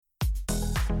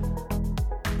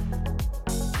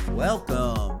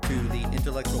Welcome to the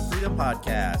Intellectual Freedom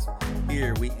Podcast.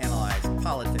 Here we analyze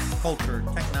politics, culture,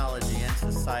 technology, and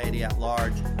society at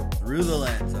large through the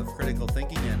lens of critical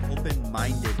thinking and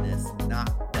open-mindedness,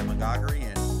 not demagoguery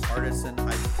and partisan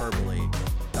hyperbole.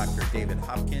 Dr. David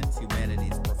Hopkins,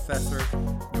 humanities professor,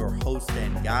 your host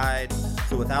and guide.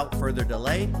 So without further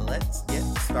delay, let's get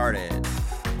started.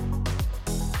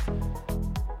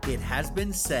 It has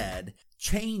been said,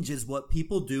 change is what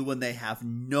people do when they have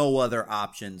no other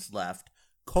options left.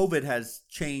 COVID has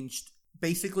changed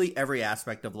basically every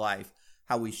aspect of life.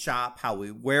 How we shop,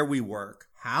 where we work,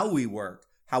 how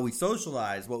we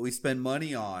socialize, what we spend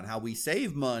money on, how we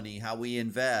save money, how we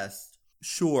invest.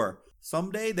 Sure,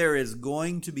 someday there is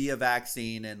going to be a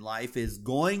vaccine and life is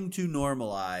going to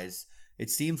normalize. It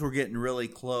seems we're getting really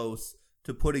close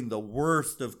to putting the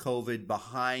worst of COVID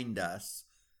behind us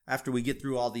after we get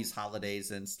through all these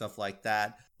holidays and stuff like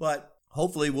that. But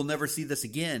hopefully we'll never see this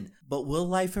again. But will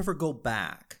life ever go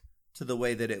back to the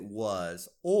way that it was?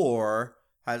 Or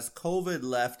has COVID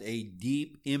left a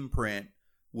deep imprint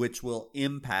which will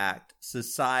impact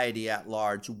society at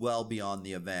large well beyond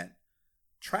the event?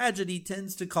 Tragedy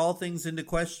tends to call things into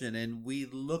question, and we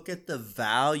look at the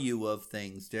value of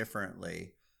things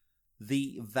differently.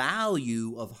 The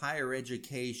value of higher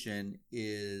education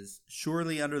is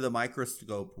surely under the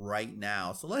microscope right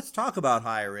now. So let's talk about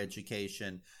higher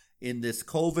education in this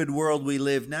COVID world we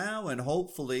live now, and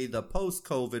hopefully the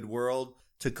post-COVID world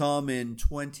to come in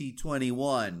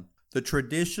 2021. The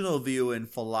traditional view in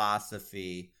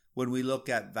philosophy, when we look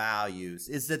at values,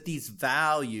 is that these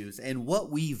values and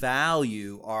what we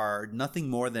value are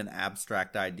nothing more than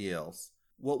abstract ideals.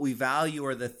 What we value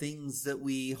are the things that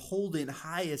we hold in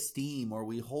high esteem or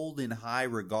we hold in high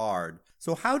regard.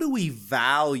 So how do we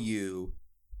value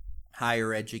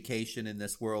higher education in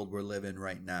this world we're living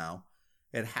right now?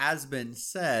 It has been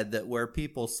said that where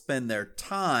people spend their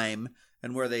time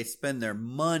and where they spend their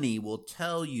money will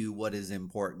tell you what is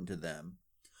important to them.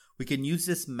 We can use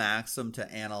this maxim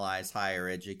to analyze higher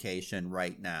education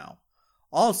right now.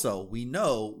 Also, we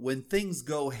know when things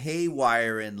go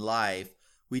haywire in life,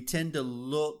 we tend to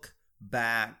look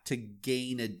back to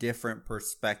gain a different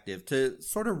perspective, to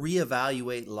sort of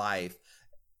reevaluate life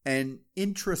and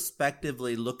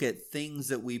introspectively look at things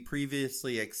that we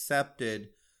previously accepted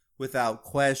without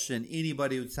question.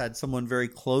 Anybody who's had someone very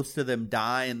close to them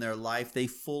die in their life, they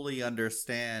fully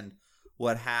understand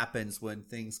what happens when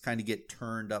things kind of get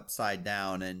turned upside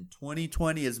down. And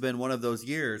 2020 has been one of those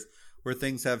years where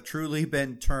things have truly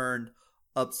been turned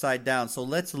upside down. So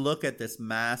let's look at this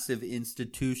massive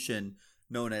institution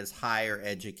known as higher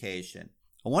education.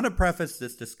 I want to preface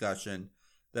this discussion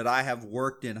that I have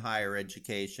worked in higher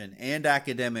education and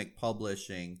academic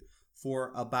publishing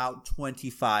for about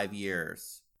 25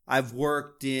 years. I've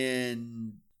worked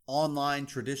in online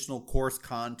traditional course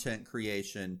content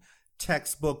creation,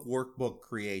 textbook workbook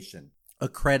creation,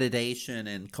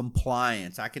 accreditation and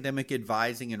compliance, academic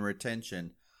advising and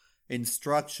retention,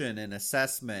 instruction and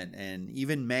assessment, and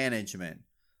even management.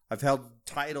 I've held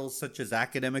titles such as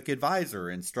academic advisor,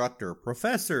 instructor,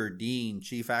 professor, dean,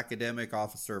 chief academic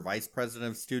officer, vice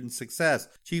president of student success,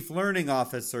 chief learning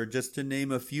officer, just to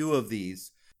name a few of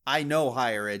these. I know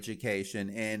higher education,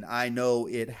 and I know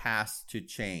it has to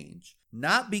change.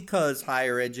 Not because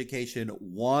higher education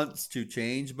wants to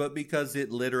change, but because it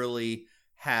literally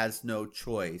has no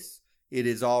choice. It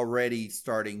is already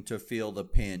starting to feel the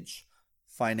pinch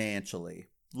financially.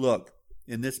 Look,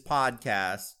 in this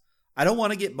podcast, I don't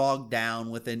want to get bogged down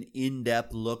with an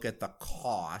in-depth look at the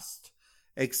cost,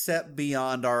 except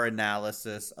beyond our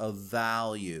analysis of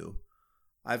value.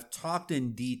 I've talked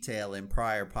in detail in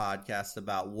prior podcasts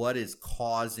about what is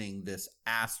causing this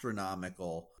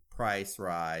astronomical price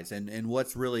rise and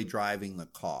what's really driving the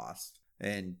cost.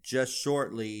 And just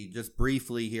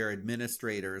briefly here,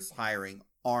 administrators hiring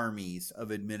armies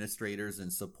of administrators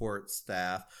and support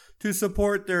staff to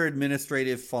support their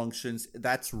administrative functions.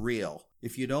 That's real.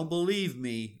 If you don't believe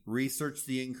me, research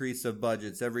the increase of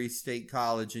budgets. Every state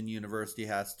college and university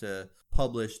has to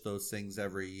publish those things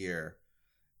every year.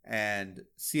 And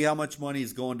see how much money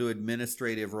is going to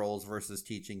administrative roles versus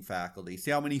teaching faculty.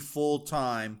 See how many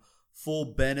full-time,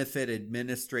 full benefit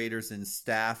administrators and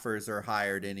staffers are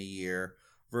hired in a year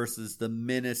versus the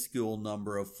minuscule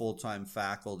number of full-time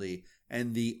faculty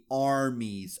and the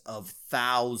armies of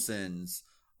thousands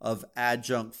of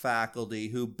adjunct faculty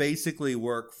who basically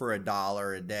work for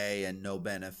 $1 a day and no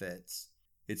benefits.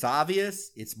 It's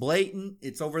obvious, it's blatant,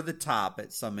 it's over the top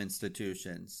at some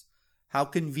institutions. How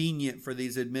convenient for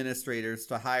these administrators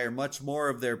to hire much more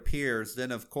of their peers.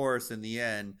 Then, of course, in the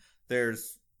end,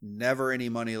 there's never any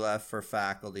money left for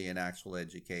faculty in actual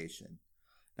education.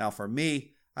 Now, for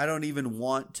me, I don't even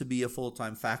want to be a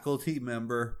full-time faculty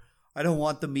member. I don't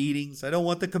want the meetings. I don't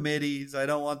want the committees. I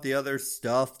don't want the other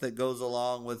stuff that goes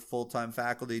along with full-time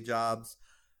faculty jobs.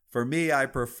 For me, I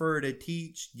prefer to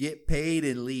teach, get paid,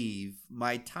 and leave.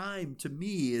 My time, to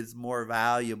me, is more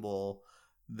valuable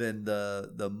than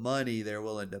the money they're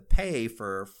willing to pay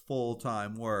for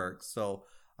full-time work. So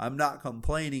I'm not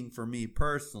complaining for me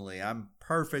personally. I'm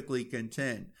perfectly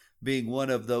content being one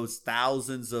of those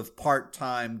thousands of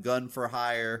part-time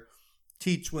gun-for-hire,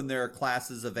 teach when there are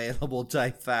classes available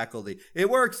type faculty. It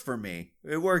works for me.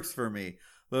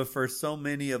 But for so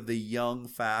many of the young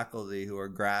faculty who are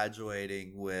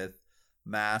graduating with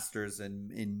masters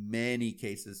and in many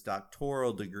cases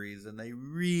doctoral degrees, and they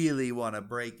really want to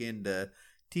break into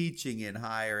teaching in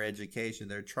higher education,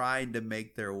 they're trying to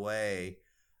make their way.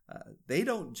 They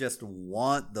don't just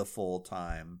want the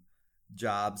full-time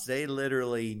jobs. They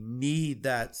literally need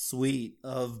that suite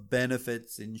of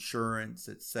benefits, insurance,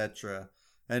 etc.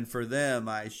 And for them,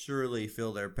 I surely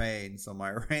feel their pain. So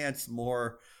my rant's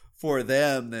more for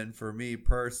them than for me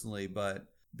personally. But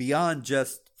beyond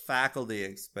just faculty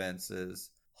expenses,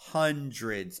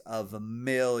 hundreds of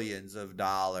millions of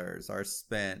dollars are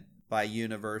spent by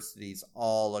universities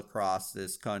all across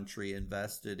this country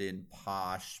invested in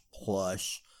posh,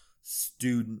 plush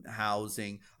student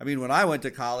housing. I mean, when I went to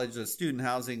college, the student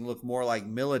housing looked more like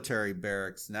military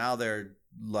barracks. Now they're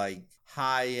like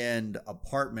high-end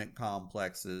apartment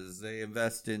complexes. They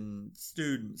invest in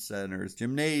student centers,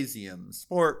 gymnasiums,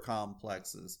 sport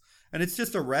complexes. And it's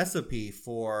just a recipe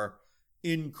for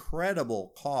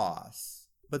incredible costs.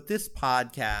 But this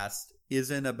podcast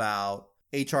isn't about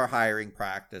HR hiring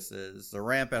practices, the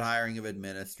rampant hiring of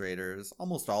administrators,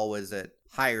 almost always at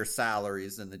higher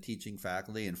salaries than the teaching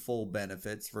faculty and full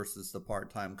benefits versus the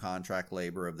part-time contract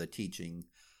labor of the teaching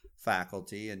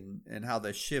faculty, and how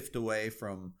the shift away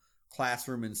from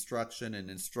classroom instruction and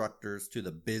instructors to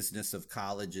the business of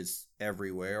colleges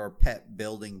everywhere, or pet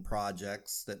building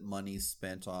projects that money's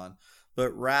spent on.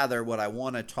 But rather, what I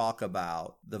want to talk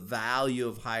about, the value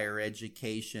of higher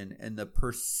education and the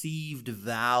perceived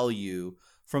value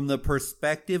from the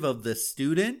perspective of the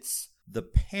students, the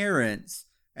parents,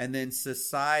 and then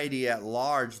society at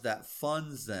large that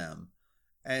funds them,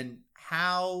 and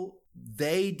how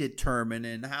they determine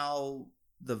and how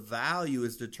the value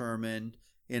is determined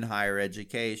in higher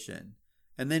education.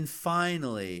 And then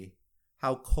finally,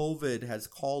 how COVID has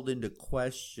called into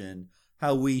question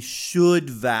how we should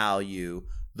value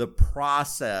the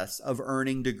process of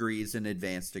earning degrees and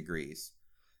advanced degrees.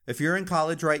 If you're in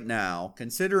college right now,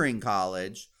 considering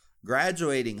college,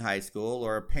 graduating high school,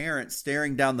 or a parent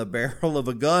staring down the barrel of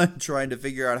a gun trying to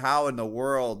figure out how in the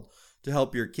world to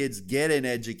help your kids get an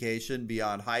education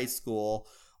beyond high school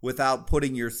without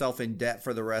putting yourself in debt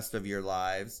for the rest of your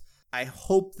lives, I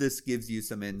hope this gives you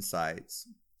some insights.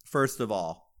 First of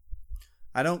all,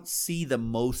 I don't see the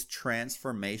most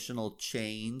transformational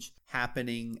change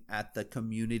happening at the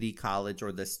community college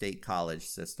or the state college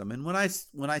system. And when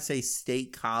I say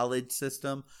state college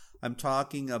system, I'm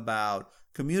talking about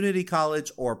community college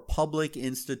or public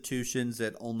institutions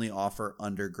that only offer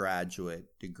undergraduate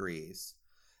degrees,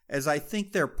 as I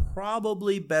think they're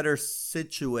probably better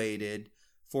situated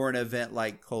for an event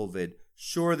like COVID.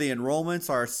 Sure, the enrollments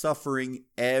are suffering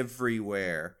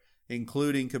everywhere,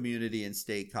 including community and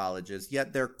state colleges,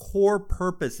 yet their core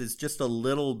purpose is just a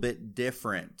little bit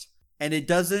different. And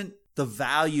the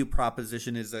value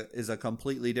proposition is a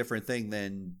completely different thing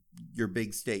than your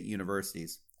big state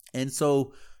universities. And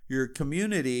so your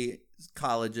community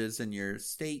colleges and your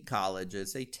state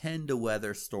colleges, they tend to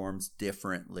weather storms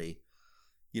differently.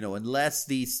 Unless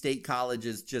these state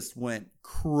colleges just went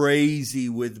crazy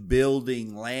with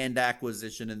building, land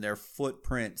acquisition, and their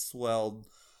footprint swelled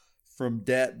from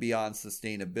debt beyond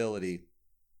sustainability,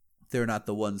 they're not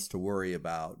the ones to worry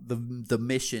about. The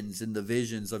missions and the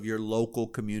visions of your local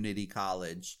community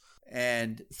college.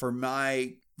 And from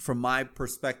my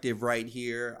perspective right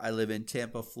here, I live in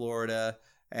Tampa, Florida,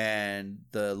 and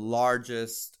the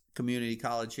largest community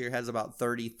college here has about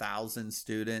 30,000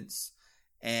 students.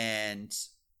 And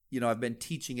I've been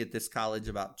teaching at this college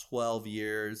about 12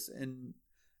 years, and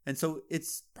so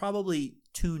it's probably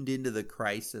tuned into the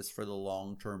crisis for the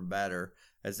long-term better,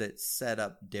 as it's set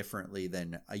up differently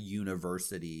than a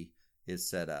university is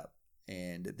set up.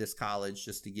 And this college,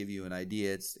 just to give you an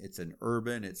idea, it's an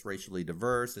urban, it's racially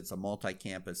diverse, it's a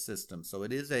multi-campus system. So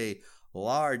it is a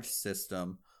large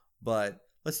system, but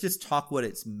let's just talk what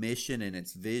its mission and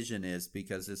its vision is,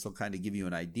 because this will kind of give you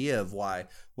an idea of why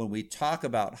when we talk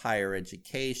about higher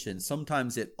education,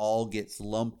 sometimes it all gets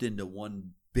lumped into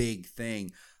one big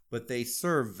thing, but they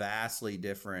serve vastly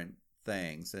different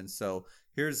things. And so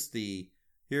here's the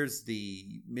Here's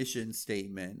the mission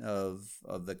statement of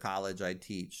the college I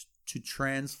teach: to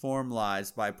transform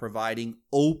lives by providing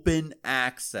open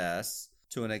access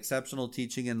to an exceptional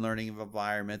teaching and learning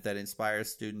environment that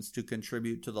inspires students to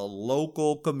contribute to the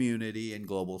local community and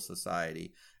global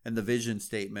society. And the vision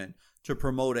statement: to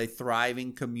promote a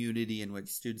thriving community in which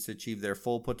students achieve their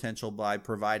full potential by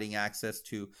providing access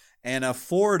to an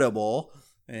affordable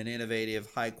and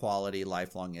innovative, high-quality,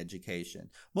 lifelong education.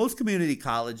 Most community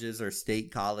colleges or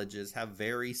state colleges have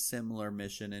very similar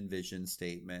mission and vision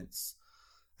statements.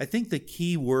 I think the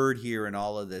key word here in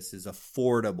all of this is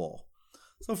affordable.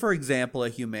 So, for example, a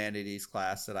humanities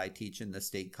class that I teach in the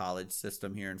state college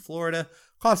system here in Florida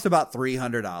costs about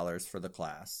 $300 for the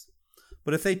class.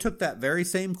 But if they took that very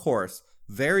same course,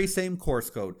 very same course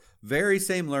code, very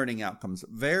same learning outcomes,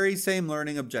 very same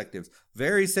learning objectives,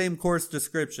 very same course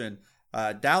description,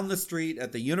 down the street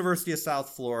at the University of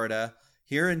South Florida,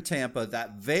 here in Tampa,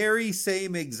 that very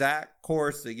same exact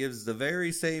course that gives the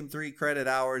very same 3 credit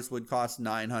hours would cost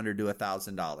 $900 to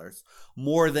 $1,000.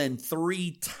 More than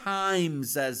 3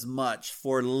 times as much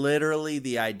for literally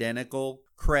the identical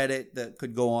credit that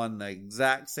could go on the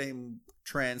exact same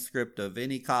transcript of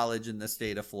any college in the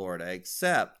state of Florida,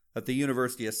 except at the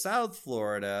University of South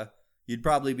Florida, you'd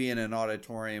probably be in an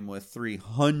auditorium with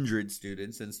 300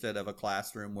 students instead of a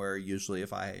classroom where usually,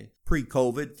 if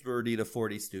pre-COVID, 30 to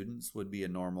 40 students would be a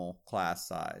normal class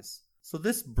size. So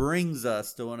this brings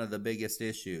us to one of the biggest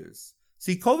issues.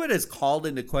 See, COVID has called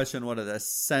into question one of the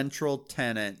central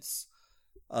tenets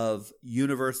of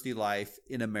university life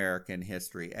in American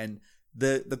history. And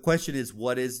the question is,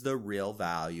 what is the real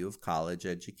value of college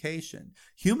education?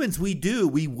 Humans,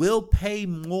 we will pay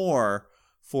more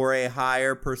for a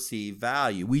higher perceived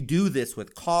value. We do this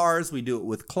with cars, we do it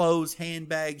with clothes,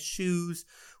 handbags, shoes,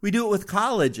 we do it with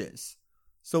colleges.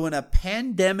 So in a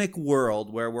pandemic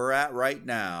world where we're at right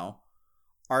now,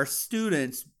 are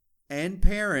students and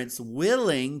parents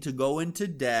willing to go into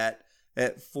debt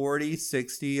at $40,000,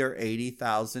 $60,000, or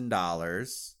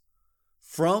 $80,000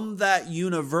 from that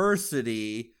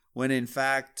university when in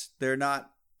fact they're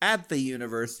not at the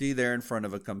university, they're in front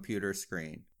of a computer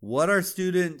screen? What are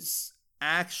students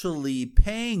actually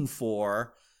paying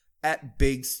for at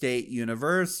big state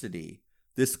university?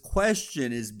 This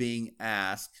question is being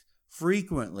asked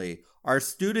frequently. Are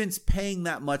students paying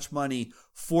that much money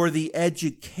for the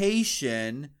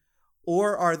education,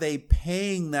 or are they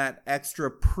paying that extra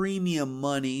premium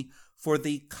money for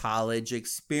the college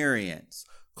experience?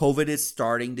 COVID is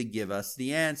starting to give us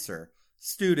the answer.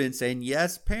 Students, and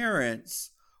yes,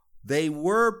 parents, they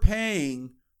were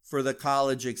paying for the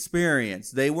college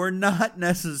experience. They were not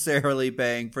necessarily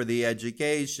paying for the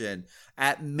education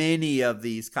at many of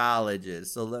these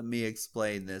colleges. So let me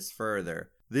explain this further.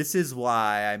 This is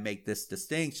why I make this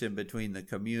distinction between the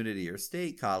community or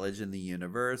state college and the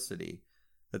university.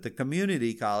 At the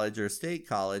community college or state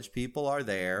college, people are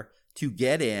there to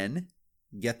get in,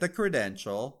 get the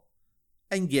credential,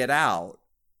 and get out.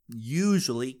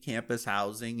 Usually campus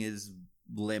housing is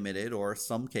limited, or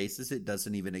some cases it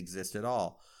doesn't even exist at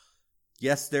all.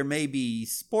 Yes, there may be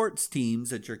sports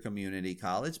teams at your community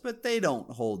college, but they don't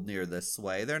hold near the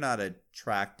sway. They're not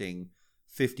attracting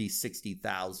 50,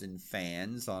 60,000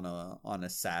 fans on a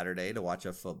Saturday to watch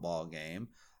a football game.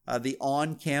 The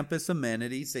on-campus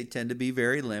amenities, they tend to be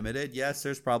very limited. Yes,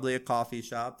 there's probably a coffee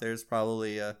shop. There's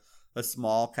probably a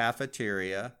small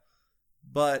cafeteria.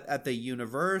 But at the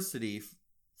university,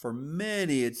 for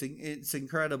many, it's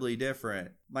incredibly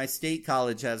different. My state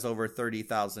college has over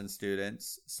 30,000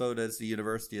 students. So does the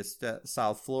University of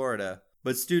South Florida.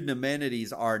 But student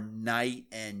amenities are night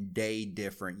and day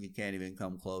different. You can't even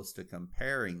come close to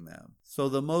comparing them. So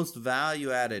the most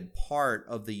value-added part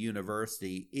of the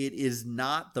university, it is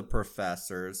not the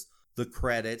professors, the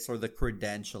credits, or the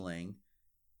credentialing.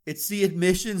 It's the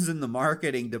admissions and the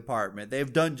marketing department.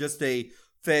 They've done just a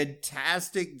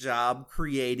fantastic job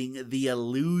creating the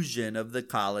illusion of the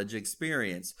college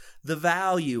experience, the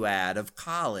value add of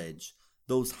college,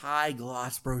 those high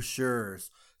gloss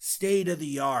brochures,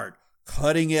 state-of-the-art,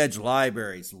 cutting-edge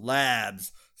libraries,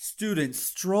 labs, students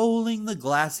strolling the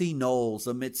glassy knolls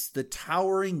amidst the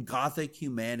towering Gothic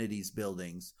humanities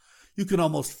buildings. You can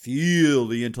almost feel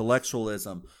the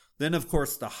intellectualism. Then, of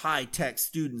course, the high-tech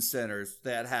student centers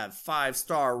that have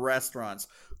 5-star restaurants,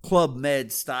 Club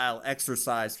Med-style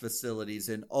exercise facilities,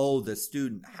 and the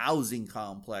student housing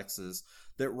complexes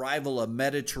that rival a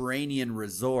Mediterranean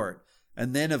resort.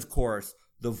 And then, of course,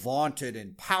 the vaunted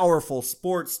and powerful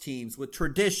sports teams with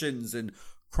traditions and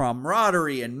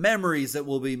camaraderie and memories that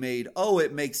will be made.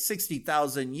 It makes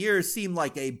 60,000 years seem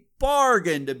like a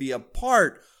bargain to be a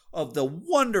part of the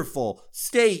wonderful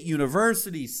state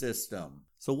university system.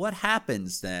 So what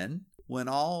happens then when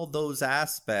all those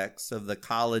aspects of the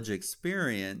college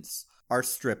experience are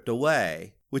stripped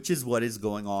away, which is what is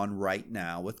going on right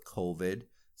now with COVID,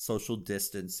 social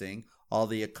distancing, all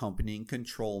the accompanying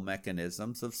control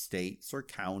mechanisms of states or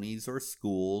counties or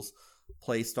schools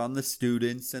placed on the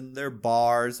students and their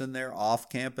bars and their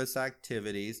off-campus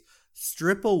activities,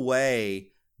 strip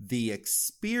away the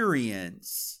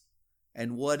experience,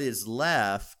 and what is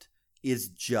left is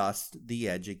just the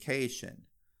education.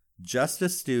 Just a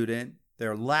student,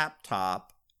 their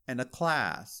laptop, and a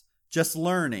class. Just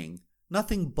learning.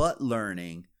 Nothing but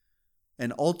learning.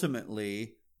 And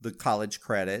ultimately, the college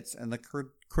credits and the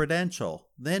credential.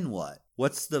 Then what?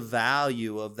 What's the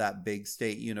value of that big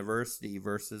state university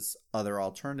versus other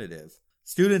alternative?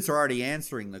 Students are already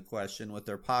answering the question with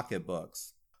their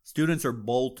pocketbooks. Students are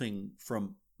bolting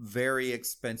from very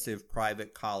expensive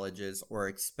private colleges or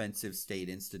expensive state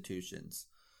institutions,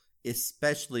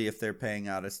 especially if they're paying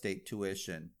out of state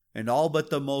tuition. And all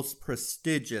but the most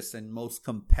prestigious and most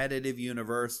competitive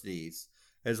universities,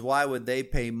 as why would they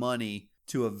pay money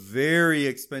to a very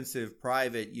expensive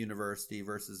private university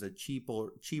versus a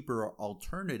cheaper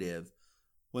alternative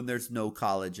when there's no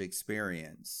college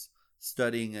experience,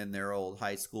 studying in their old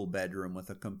high school bedroom with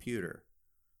a computer?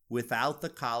 Without the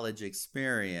college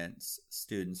experience,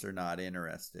 students are not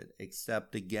interested,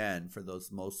 except again for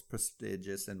those most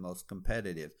prestigious and most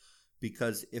competitive.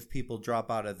 Because if people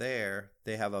drop out of there,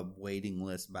 they have a waiting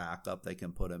list backup they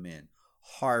can put them in.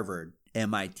 Harvard,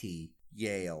 MIT,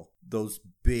 Yale, those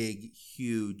big,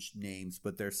 huge names,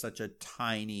 but there's such a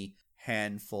tiny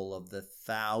handful of the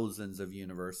thousands of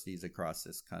universities across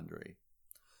this country.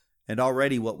 And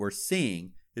already what we're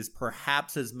seeing is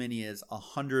perhaps as many as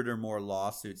 100 or more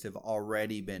lawsuits have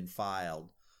already been filed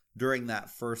during that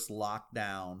first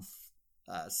lockdown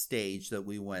stage that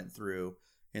we went through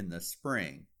in the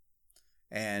spring.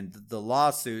 And the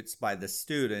lawsuits by the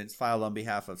students filed on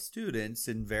behalf of students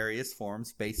in various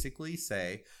forms basically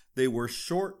say they were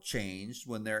shortchanged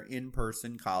when their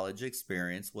in-person college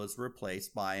experience was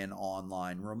replaced by an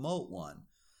online remote one,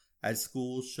 as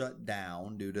schools shut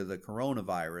down due to the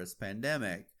coronavirus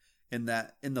pandemic. In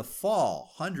the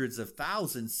fall, hundreds of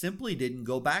thousands simply didn't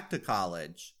go back to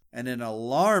college, and an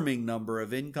alarming number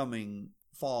of incoming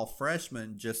fall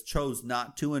freshmen just chose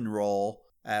not to enroll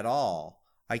at all.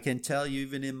 I can tell you,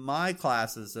 even in my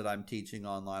classes that I'm teaching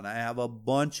online, I have a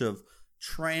bunch of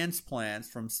transplants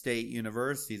from state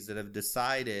universities that have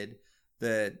decided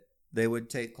that they would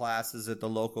take classes at the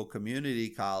local community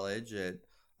college at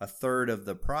a third of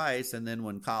the price, and then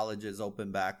when colleges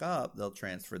open back up, they'll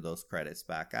transfer those credits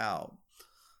back out.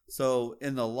 So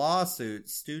in the lawsuit,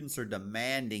 students are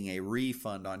demanding a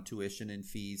refund on tuition and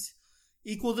fees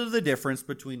equal to the difference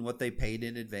between what they paid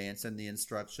in advance and the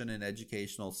instruction and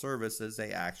educational services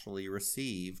they actually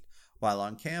received while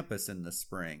on campus in the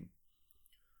spring.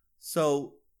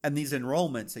 So, and these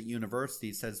enrollments at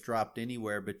universities has dropped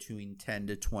anywhere between 10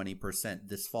 to 20%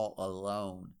 this fall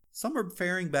alone. Some are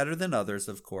faring better than others,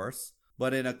 of course,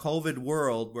 but in a COVID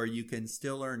world where you can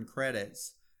still earn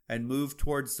credits and move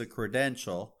towards the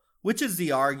credential, which is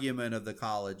the argument of the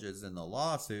colleges in the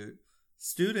lawsuit,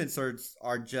 students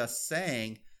are just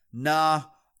saying, nah,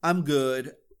 I'm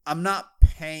good. I'm not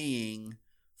paying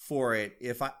for it.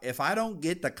 If I don't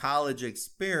get the college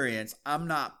experience, I'm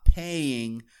not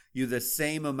paying you the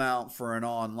same amount for an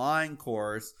online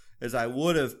course as I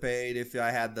would have paid if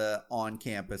I had the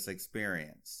on-campus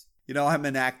experience. You know, I'm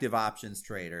an active options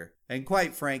trader, and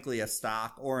quite frankly, a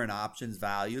stock or an options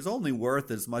value is only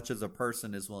worth as much as a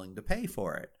person is willing to pay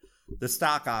for it. The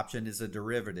stock option is a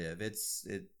derivative.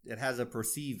 It has a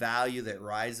perceived value that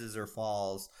rises or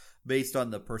falls based on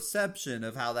the perception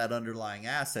of how that underlying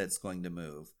asset's going to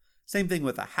move. Same thing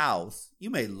with a house.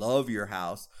 You may love your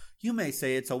house. You may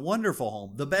say it's a wonderful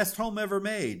home, the best home ever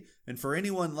made. And for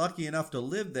anyone lucky enough to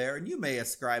live there, and you may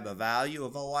ascribe a value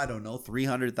of,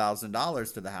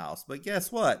 $300,000 to the house. But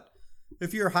guess what?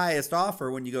 If your highest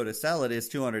offer when you go to sell it is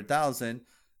 $200,000,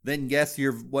 then guess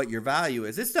what your value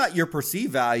is. It's not your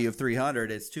perceived value of $300,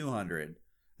 it's $200.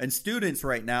 And students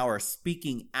right now are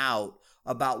speaking out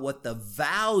about what the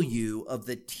value of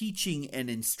the teaching and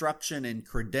instruction and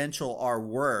credential are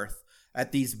worth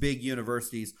at these big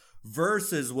universities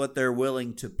versus what they're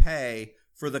willing to pay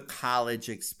for the college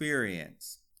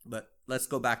experience. But let's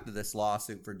go back to this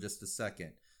lawsuit for just a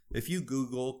second. If you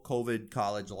Google COVID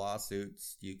college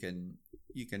lawsuits, you can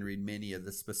read many of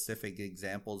the specific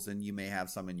examples, and you may have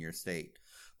some in your state.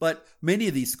 But many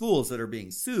of these schools that are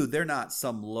being sued, they're not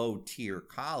some low-tier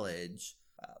college.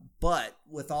 But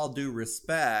with all due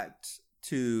respect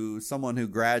to someone who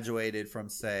graduated from,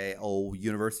 say,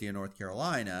 University of North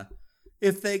Carolina,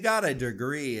 If they got a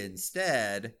degree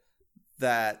instead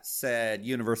that said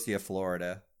University of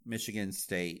Florida, Michigan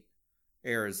State,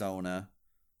 Arizona,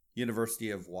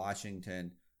 University of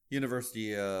Washington,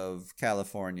 University of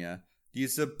California, do you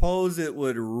suppose it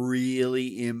would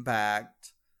really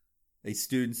impact a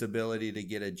student's ability to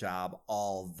get a job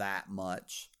all that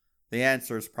much? The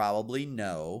answer is probably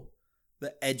no.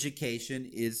 The education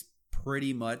is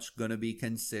pretty much going to be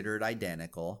considered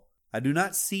identical. I do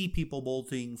not see people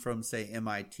bolting from, say,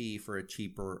 MIT for a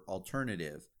cheaper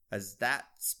alternative, as that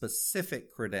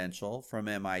specific credential from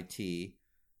MIT,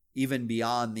 even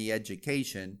beyond the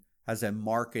education, has a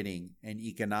marketing and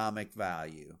economic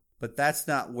value. But that's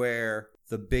not where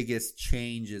the biggest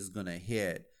change is going to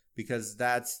hit, because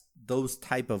those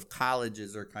type of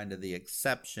colleges are kind of the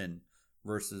exception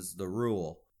versus the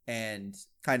rule. And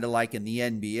kind of like in the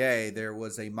NBA, there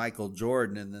was a Michael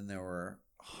Jordan and then there were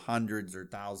hundreds or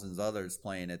thousands others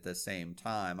playing at the same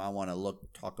time. I want to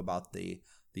talk about the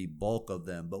bulk of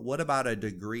them. But what about a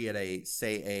degree at a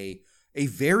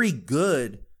very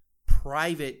good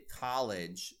private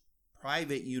college,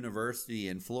 private university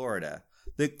in Florida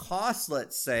that costs,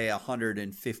 let's say,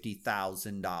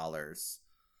 $150,000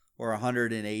 or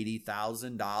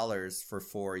 $180,000 for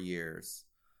 4 years,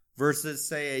 versus,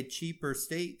 say, a cheaper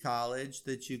state college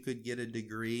that you could get a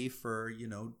degree for,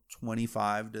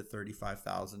 $25,000 to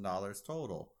 $35,000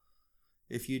 total.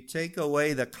 If you take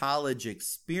away the college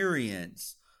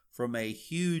experience from a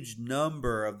huge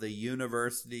number of the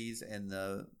universities and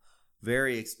the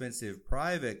very expensive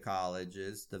private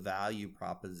colleges, the value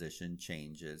proposition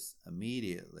changes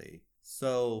immediately.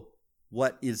 So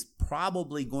what is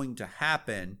probably going to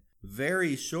happen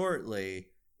very shortly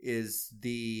is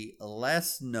the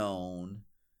less known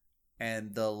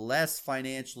and the less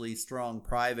financially strong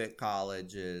private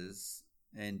colleges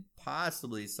and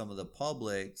possibly some of the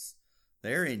publics,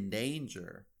 they're in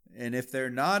danger. And if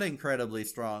they're not incredibly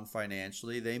strong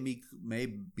financially, they may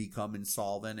become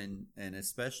insolvent and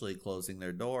especially closing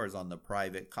their doors on a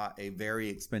very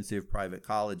expensive private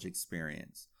college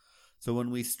experience. So when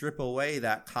we strip away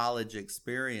that college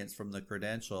experience from the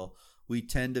credential, we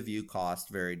tend to view cost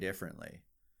very differently.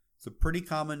 It's a pretty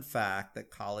common fact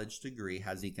that college degree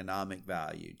has economic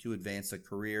value to advance a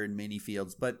career in many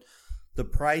fields, but the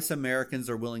price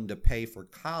Americans are willing to pay for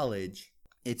college,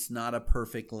 it's not a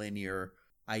perfect linear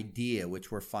idea,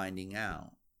 which we're finding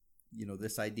out.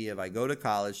 This idea of I go to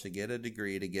college to get a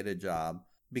degree, to get a job,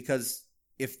 because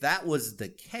if that was the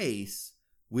case,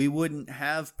 we wouldn't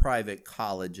have private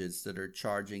colleges that are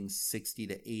charging $60,000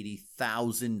 to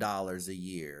 $80,000 a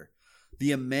year.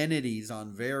 The amenities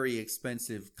on very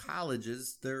expensive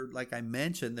colleges, they're, like I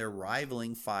mentioned, they're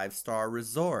rivaling 5-star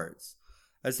resorts.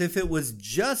 As if it was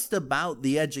just about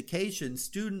the education,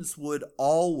 students would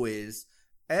always,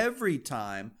 every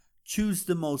time, choose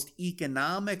the most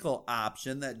economical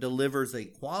option that delivers a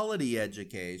quality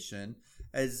education,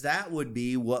 as that would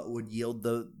be what would yield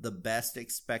the best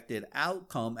expected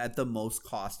outcome at the most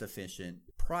cost-efficient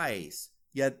price.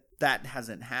 Yet that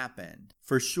hasn't happened.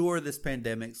 For sure, this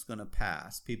pandemic's going to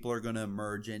pass. People are going to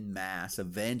emerge in mass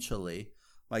eventually.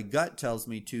 My gut tells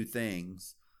me two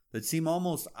things that seem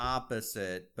almost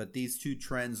opposite, but these two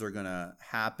trends are going to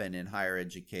happen in higher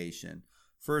education.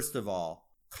 First of all,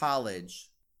 college,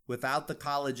 without the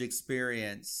college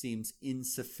experience, seems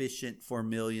insufficient for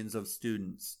millions of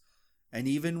students. And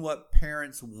even what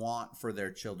parents want for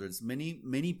their children.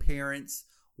 Many parents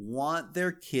want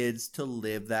their kids to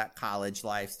live that college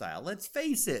lifestyle. Let's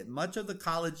face it, much of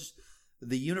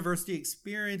the university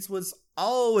experience was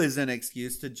always an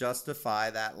excuse to justify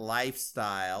that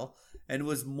lifestyle and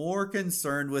was more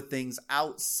concerned with things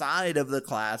outside of the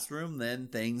classroom than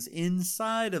things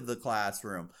inside of the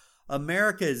classroom.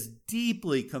 America is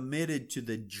deeply committed to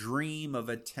the dream of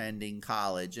attending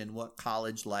college and what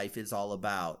college life is all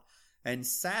about. And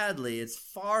sadly, it's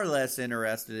far less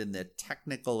interested in the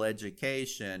technical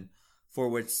education for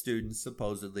which students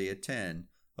supposedly attend.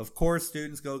 Of course,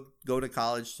 students go to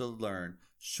college to learn.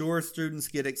 Sure, students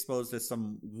get exposed to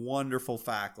some wonderful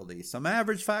faculty, some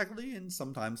average faculty, and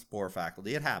sometimes poor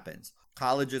faculty. It happens.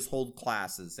 Colleges hold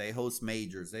classes. They host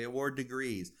majors. They award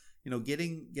degrees.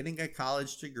 Getting a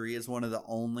college degree is one of the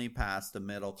only paths to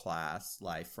middle class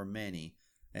life for many,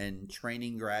 and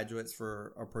training graduates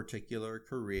for a particular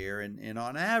career. And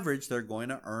on average, they're going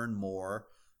to earn more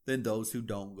than those who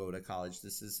don't go to college.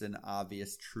 This is an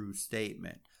obvious true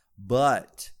statement.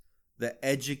 But the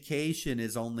education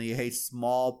is only a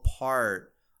small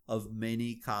part of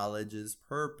many colleges'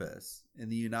 purpose. In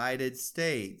the United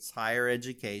States, higher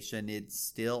education, it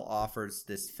still offers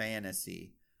this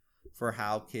fantasy for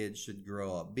how kids should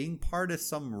grow up, being part of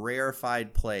some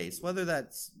rarefied place, whether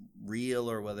that's real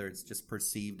or whether it's just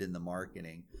perceived in the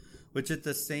marketing, which at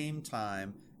the same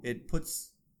time, it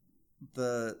puts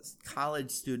the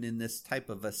college student in this type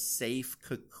of a safe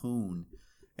cocoon.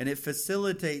 And it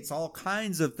facilitates all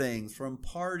kinds of things from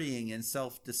partying and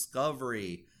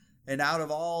self-discovery. And out of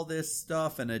all this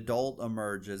stuff, an adult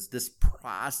emerges, this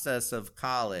process of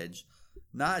college,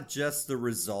 not just the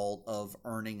result of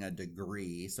earning a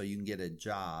degree so you can get a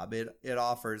job. It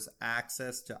offers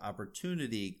access to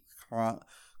opportunity,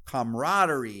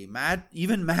 camaraderie,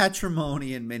 even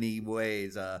matrimony in many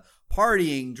ways,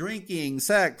 partying, drinking,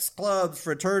 sex, clubs,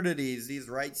 fraternities, these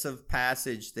rites of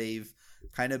passage. They've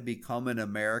kind of become an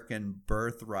American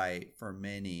birthright for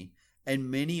many.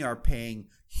 And many are paying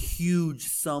huge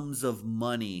sums of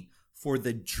money for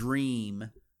the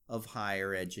dream of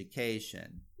higher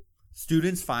education.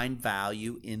 Students find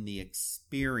value in the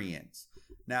experience.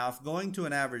 Now, if going to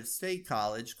an average state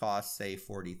college costs, say,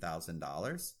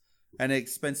 $40,000, an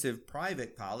expensive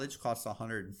private college costs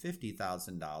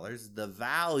 $150,000, the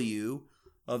value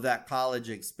of that college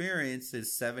experience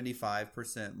is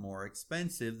 75% more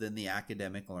expensive than the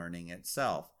academic learning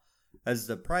itself, as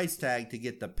the price tag to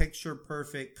get the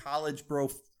picture-perfect college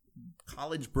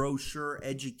brochure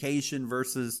education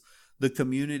versus the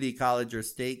community college or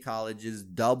state college is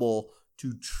double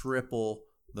to triple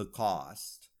the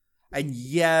cost. And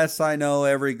yes, I know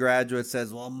every graduate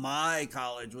says, well, my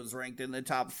college was ranked in the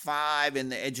top 5 in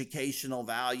the educational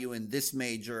value in this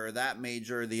major or that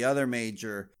major or the other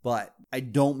major. But I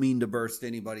don't mean to burst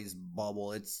anybody's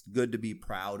bubble. It's good to be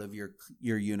proud of your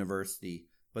university.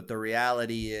 But the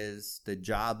reality is the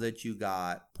job that you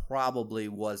got probably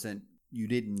wasn't, you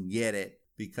didn't get it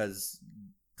because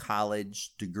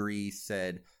college degree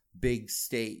said big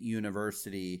state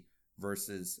university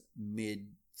versus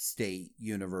mid-state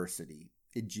university.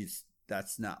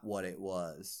 That's not what it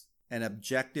was. An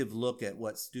objective look at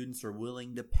what students are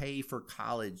willing to pay for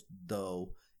college,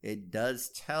 though, it does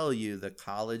tell you the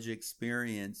college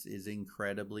experience is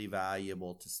incredibly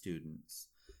valuable to students.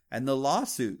 And the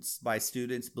lawsuits by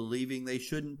students believing they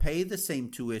shouldn't pay the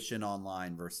same tuition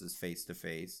online versus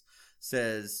face-to-face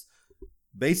says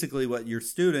basically what your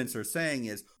students are saying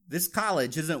is this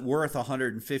college isn't worth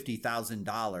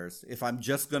 $150,000 if I'm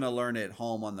just going to learn at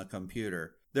home on the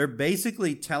computer. They're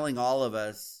basically telling all of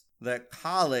us that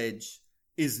college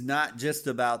is not just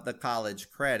about the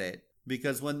college credit,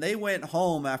 because when they went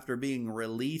home after being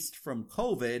released from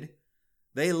COVID,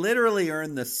 they literally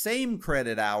earned the same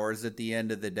credit hours at the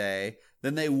end of the day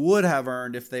than they would have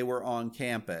earned if they were on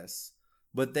campus.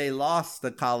 But they lost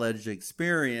the college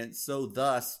experience, so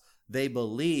thus they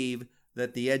believe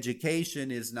that the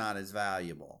education is not as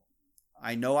valuable.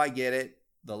 I know I get it.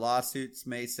 The lawsuits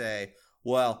may say,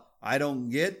 well, I don't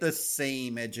get the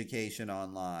same education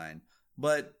online.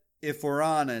 But if we're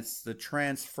honest, the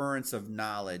transference of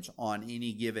knowledge on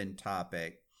any given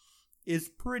topic is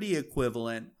pretty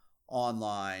equivalent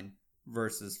online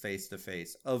versus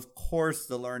face-to-face. Of course,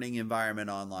 the learning environment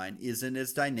online isn't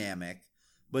as dynamic,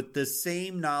 but the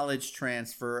same knowledge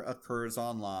transfer occurs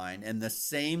online and the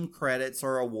same credits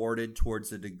are awarded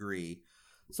towards a degree.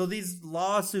 So these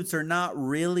lawsuits are not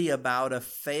really about a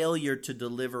failure to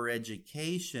deliver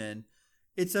education.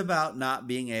 It's about not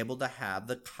being able to have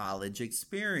the college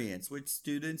experience, which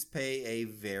students pay a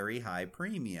very high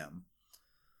premium.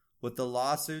 What the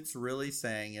lawsuit's really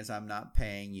saying is, I'm not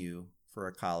paying you for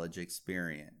a college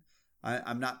experience.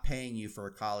 I'm not paying you for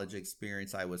a college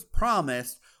experience I was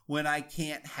promised when I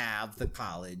can't have the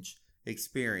college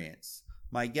experience.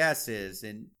 My guess is,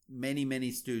 in many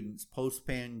students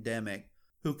post-pandemic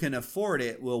who can afford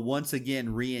it will once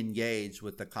again re-engage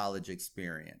with the college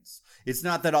experience. It's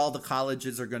not that all the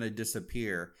colleges are going to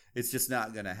disappear. It's just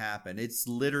not going to happen. It's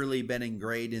literally been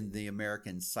ingrained in the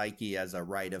American psyche as a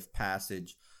rite of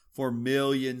passage for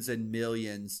millions and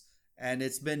millions. And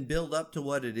it's been built up to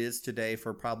what it is today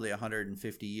for probably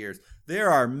 150 years.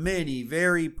 There are many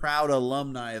very proud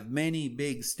alumni of many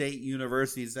big state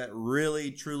universities that really,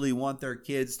 truly want their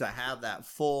kids to have that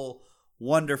full,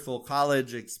 wonderful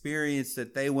college experience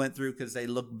that they went through because they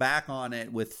look back on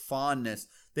it with fondness.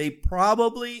 They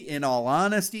probably, in all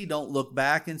honesty, don't look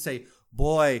back and say,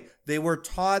 boy, they were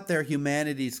taught their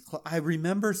humanities. I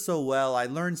remember so well. I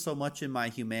learned so much in my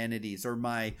humanities or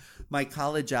my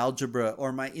college algebra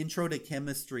or my intro to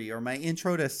chemistry or my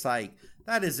intro to psych.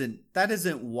 That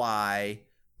isn't why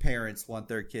parents want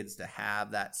their kids to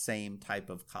have that same type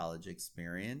of college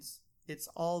experience. It's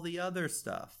all the other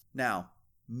stuff. Now,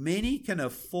 many can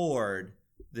afford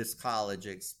this college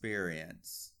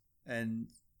experience. And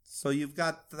so you've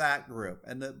got that group.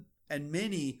 And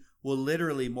many will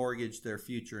literally mortgage their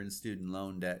future in student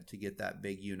loan debt to get that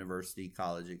big university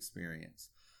college experience.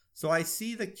 So I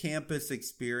see the campus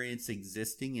experience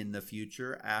existing in the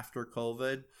future after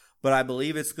COVID, but I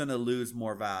believe it's going to lose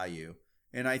more value.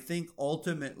 And I think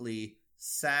ultimately,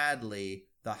 sadly,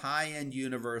 the high-end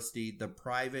university, the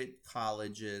private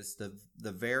colleges,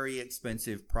 the very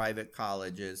expensive private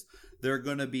colleges, they're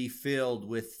going to be filled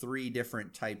with three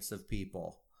different types of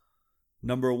people.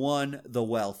 Number one, the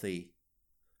wealthy.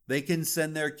 They can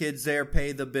send their kids there,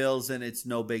 pay the bills, and it's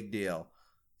no big deal.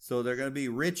 So they're going to be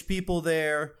rich people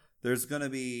there. There's going to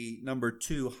be, number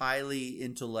two, highly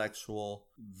intellectual,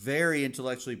 very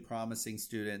intellectually promising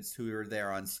students who are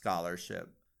there on scholarship.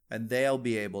 And they'll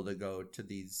be able to go to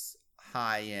these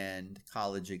high-end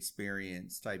college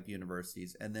experience type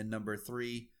universities. And then number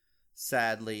three,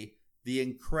 sadly, the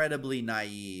incredibly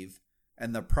naive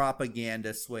and the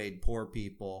propaganda-swayed poor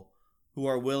people who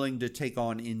are willing to take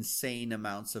on insane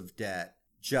amounts of debt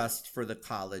just for the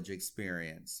college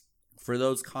experience. For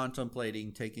those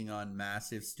contemplating taking on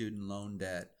massive student loan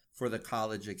debt for the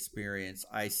college experience,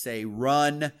 I say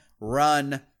run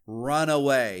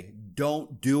away.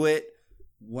 Don't do it.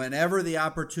 Whenever the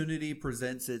opportunity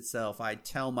presents itself, I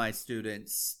tell my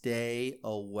students, stay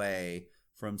away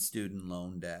from student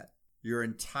loan debt. Your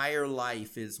entire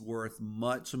life is worth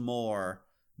much more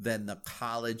than the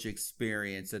college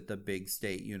experience at the big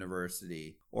state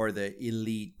university or the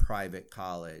elite private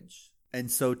college.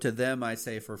 And so to them, I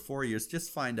say for 4 years,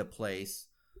 just find a place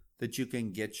that you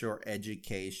can get your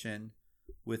education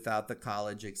without the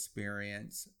college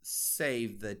experience,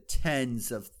 save the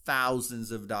tens of thousands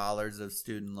of dollars of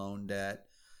student loan debt,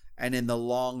 and in the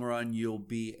long run, you'll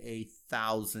be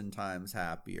 1,000 times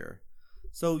happier.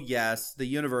 So yes, the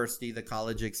university, the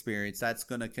college experience, that's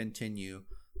going to continue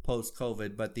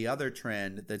post-COVID, but the other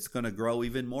trend that's going to grow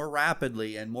even more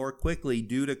rapidly and more quickly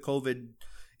due to COVID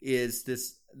is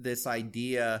this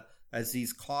idea as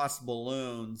these cost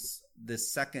balloons.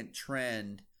 This second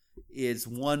trend is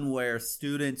one where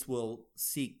students will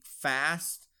seek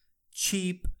fast,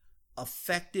 cheap,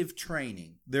 effective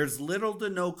training. There's little to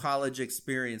no college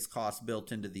experience cost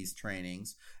built into these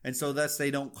trainings, and so thus they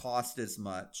don't cost as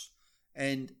much.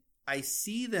 And I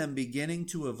see them beginning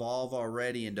to evolve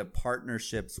already into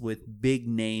partnerships with big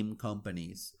name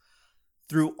companies.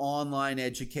 Through online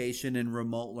education and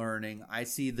remote learning, I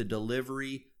see the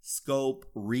delivery, scope,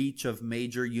 reach of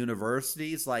major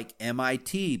universities like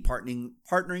MIT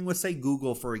partnering with, say,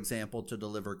 Google, for example, to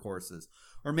deliver courses.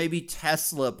 Or maybe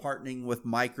Tesla partnering with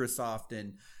Microsoft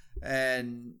and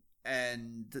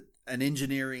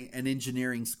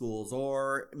engineering schools.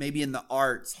 Or maybe in the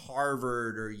arts,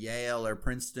 Harvard or Yale or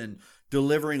Princeton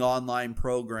delivering online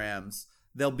programs.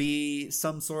 There'll be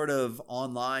some sort of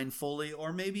online fully,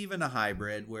 or maybe even a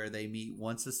hybrid where they meet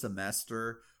once a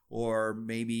semester, or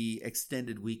maybe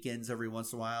extended weekends every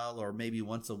once in a while, or maybe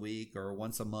once a week or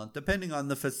once a month, depending on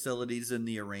the facilities and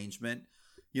the arrangement.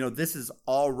 You know, this is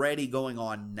already going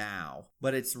on now,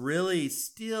 but it's really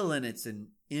still in its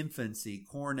infancy.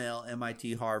 Cornell,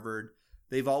 MIT, Harvard,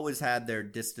 they've always had their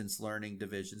distance learning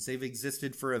divisions. They've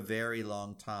existed for a very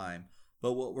long time.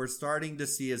 But what we're starting to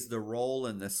see is the role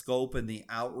and the scope and the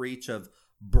outreach of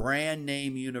brand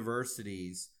name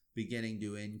universities beginning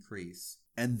to increase.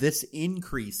 And this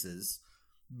increases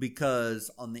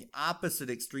because on the opposite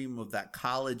extreme of that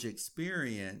college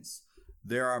experience,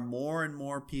 there are more and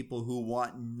more people who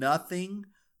want nothing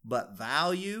but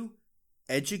value,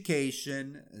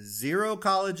 education, zero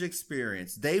college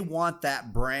experience. They want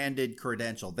that branded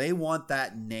credential. They want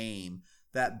that name,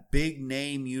 that big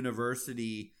name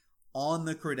university on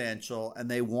the credential, and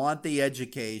they want the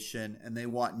education, and they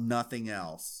want nothing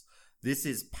else. This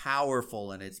is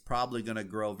powerful, and it's probably going to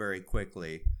grow very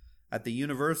quickly. At the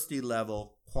university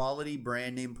level, quality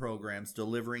brand name programs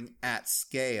delivering at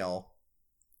scale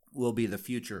will be the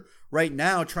future. Right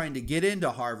now, trying to get into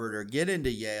Harvard or get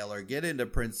into Yale or get into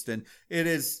Princeton, I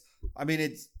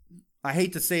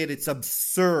hate to say it, it's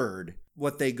absurd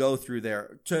what they go through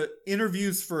there. To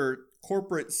interviews for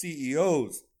corporate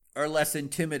CEOs are less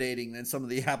intimidating than some of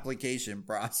the application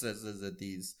processes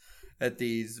at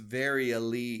these very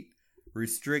elite,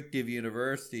 restrictive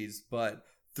universities. But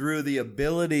through the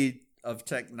ability of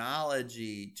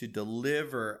technology to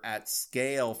deliver at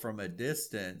scale from a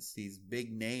distance, these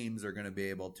big names are going to be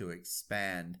able to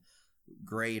expand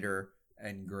greater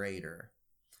and greater.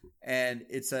 And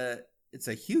it's a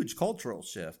huge cultural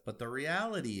shift. But the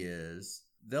reality is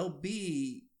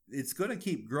it's going to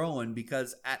keep growing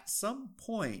because at some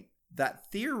point,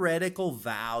 that theoretical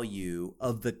value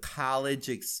of the college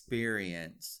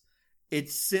experience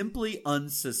It's simply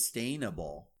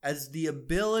unsustainable, as the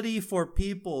ability for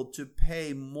people to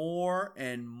pay more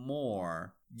and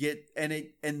more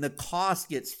and the cost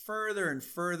gets further and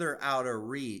further out of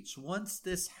reach. Once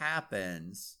this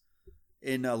happens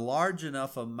in a large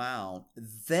enough amount,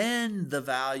 then the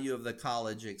value of the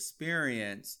college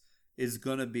experience is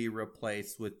going to be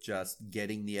replaced with just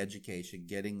getting the education,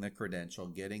 getting the credential,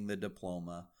 getting the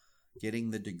diploma,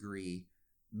 getting the degree.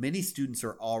 Many students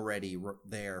are already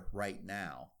there right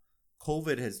now.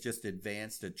 COVID has just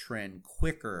advanced a trend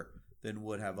quicker than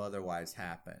would have otherwise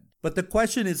happened. But the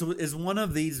question is one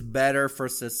of these better for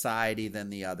society than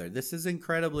the other? This is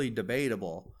incredibly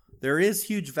debatable. There is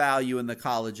huge value in the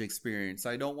college experience.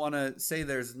 I don't want to say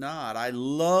there's not. I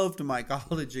loved my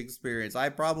college experience. I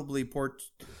probably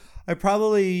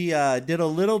did a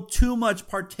little too much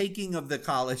partaking of the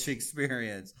college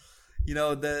experience. You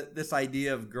know, this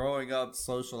idea of growing up,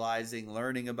 socializing,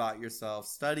 learning about yourself,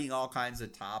 studying all kinds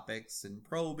of topics and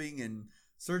probing and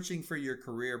searching for your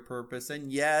career purpose.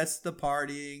 And yes, the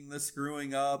partying, the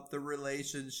screwing up, the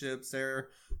relationships,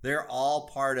 they're all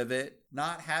part of it.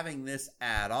 Not having this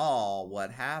at all,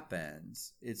 what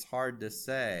happens? It's hard to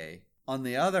say. On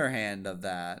the other hand of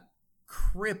that,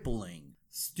 crippling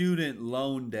student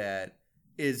loan debt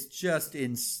is just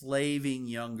enslaving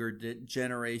younger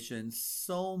generations,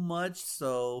 so much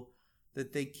so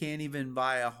that they can't even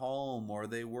buy a home, or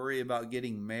they worry about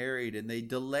getting married, and they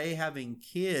delay having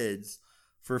kids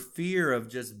for fear of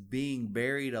just being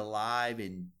buried alive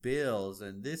in bills.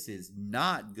 And this is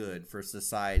not good for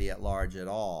society at large at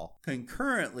all.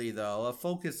 Concurrently, though, a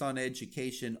focus on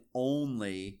education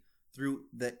only through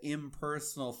the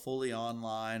impersonal, fully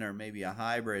online, or maybe a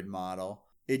hybrid model,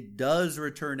 it does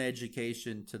return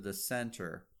education to the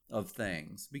center of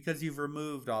things, because you've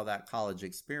removed all that college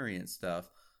experience stuff.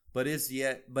 But is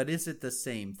it the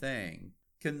same thing?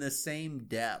 Can the same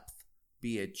depth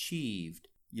be achieved?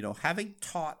 You know, having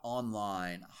taught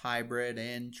online, hybrid,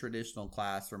 and traditional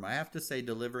classroom, I have to say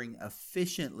delivering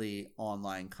efficiently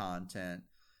online content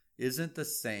isn't the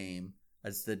same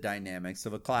as the dynamics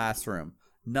of a classroom.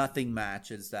 Nothing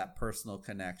matches that personal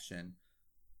connection.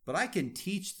 But I can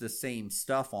teach the same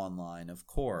stuff online, of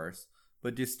course,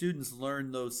 but do students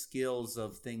learn those skills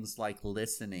of things like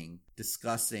listening,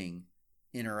 discussing,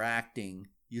 interacting,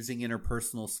 using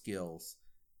interpersonal skills,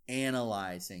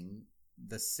 analyzing,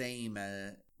 the same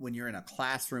when you're in a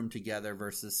classroom together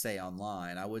versus, say,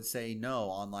 online? I would say no,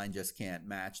 online just can't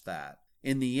match that.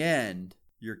 In the end,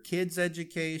 your kid's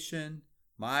education,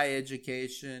 my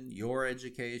education, your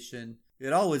education,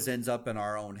 it always ends up in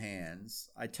our own hands.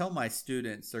 I tell my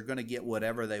students they're going to get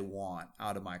whatever they want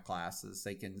out of my classes.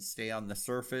 They can stay on the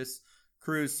surface,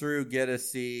 cruise through, get a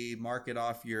C, mark it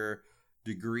off your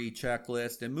degree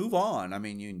checklist, and move on. I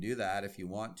mean, you can do that if you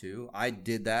want to. I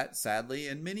did that, sadly,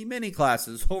 in many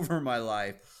classes over my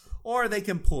life. Or they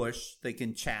can push, they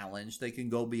can challenge, they can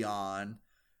go beyond.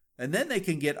 And then they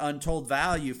can get untold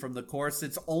value from the course.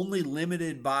 It's only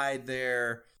limited by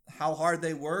how hard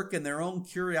they work and their own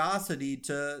curiosity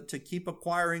to keep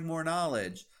acquiring more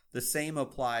knowledge. The same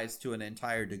applies to an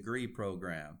entire degree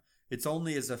program. It's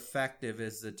only as effective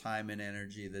as the time and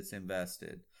energy that's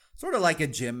invested. Sort of like a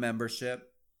gym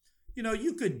membership. You know,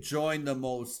 you could join the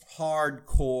most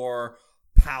hardcore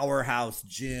powerhouse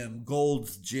gym,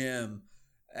 Gold's Gym,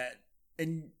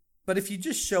 but if you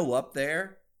just show up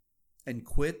there and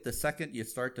quit the second you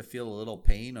start to feel a little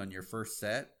pain on your first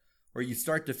set, or you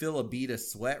start to feel a bead of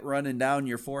sweat running down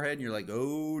your forehead, and you're like,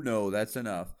 oh no, that's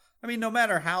enough. I mean, no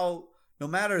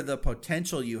matter the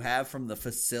potential you have from the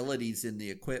facilities and the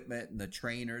equipment and the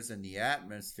trainers and the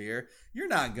atmosphere, you're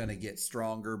not going to get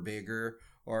stronger, bigger,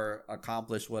 or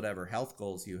accomplish whatever health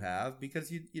goals you have because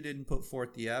you didn't put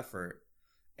forth the effort.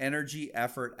 Energy,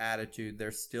 effort, attitude,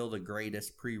 they're still the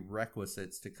greatest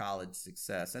prerequisites to college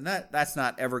success. And that's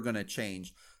not ever going to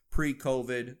change.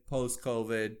 Pre-COVID,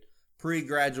 post-COVID,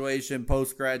 pre-graduation,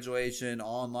 post-graduation,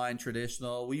 online,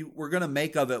 traditional. We're going to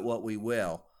make of it what we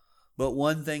will. But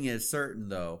one thing is certain,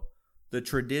 though. The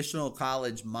traditional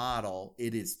college model,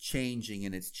 it is changing,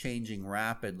 and it's changing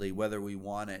rapidly, whether we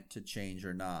want it to change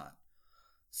or not.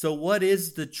 So what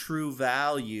is the true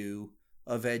value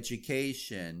of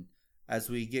education as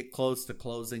we get close to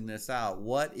closing this out?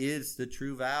 What is the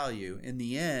true value? In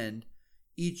the end,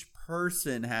 each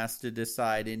person has to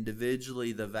decide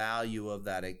individually the value of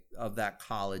that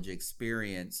college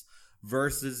experience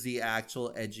versus the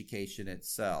actual education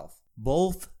itself.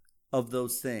 Both of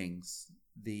those things,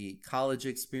 the college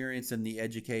experience and the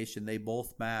education, they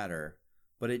both matter,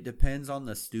 but it depends on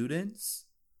the students.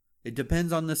 It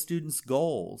depends on the students'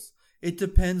 goals. It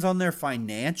depends on their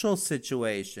financial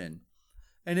situation.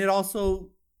 And it also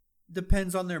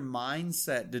depends on their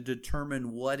mindset to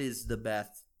determine what is the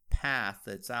best path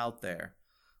that's out there.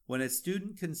 When a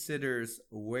student considers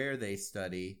where they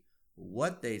study,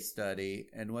 what they study,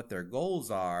 and what their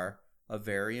goals are, a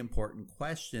very important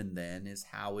question then is,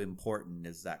 how important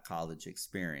is that college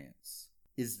experience?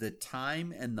 Is the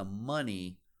time and the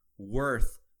money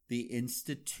worth the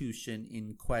institution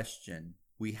in question?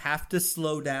 We have to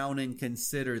slow down and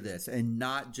consider this and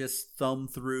not just thumb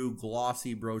through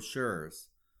glossy brochures,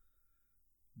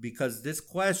 because this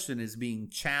question is being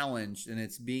challenged and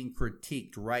it's being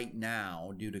critiqued right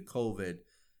now due to COVID.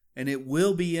 And it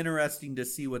will be interesting to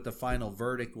see what the final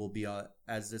verdict will be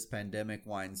as this pandemic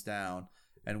winds down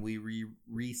and we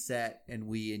reset and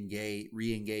we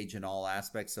re-engage in all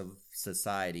aspects of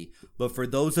society. But for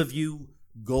those of you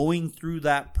going through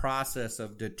that process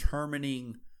of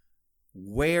determining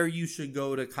where you should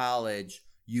go to college,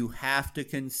 you have to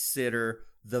consider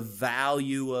the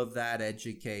value of that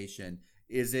education.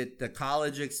 Is it the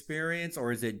college experience,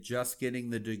 or is it just getting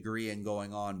the degree and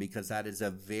going on? Because that is a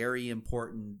very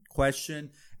important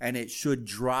question, and it should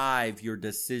drive your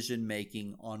decision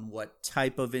making on what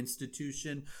type of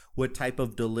institution, what type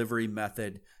of delivery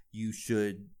method you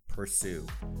should pursue.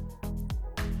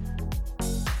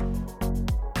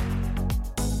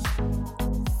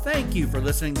 Thank you for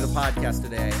listening to the podcast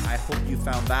today. I hope you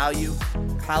found value.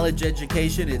 College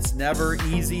education, it's never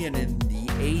easy, and in the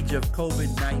age of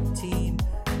COVID-19,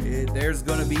 there's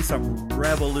going to be some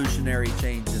revolutionary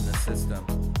change in the system.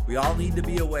 We all need to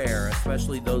be aware,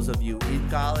 especially those of you in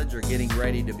college or getting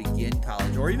ready to begin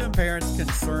college, or even parents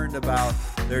concerned about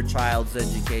their child's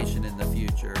education in the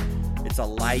future. It's a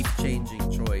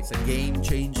life-changing choice, a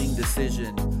game-changing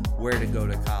decision where to go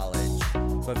to college.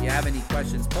 So if you have any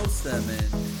questions, post them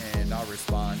and I'll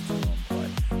respond to them. But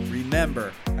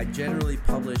remember, I generally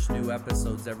publish new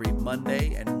episodes every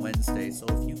Monday and Wednesday. So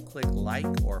if you click like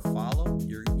or follow,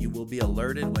 you will be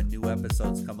alerted when new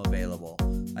episodes come available.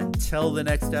 Until the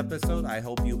next episode, I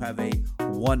hope you have a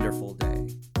wonderful day.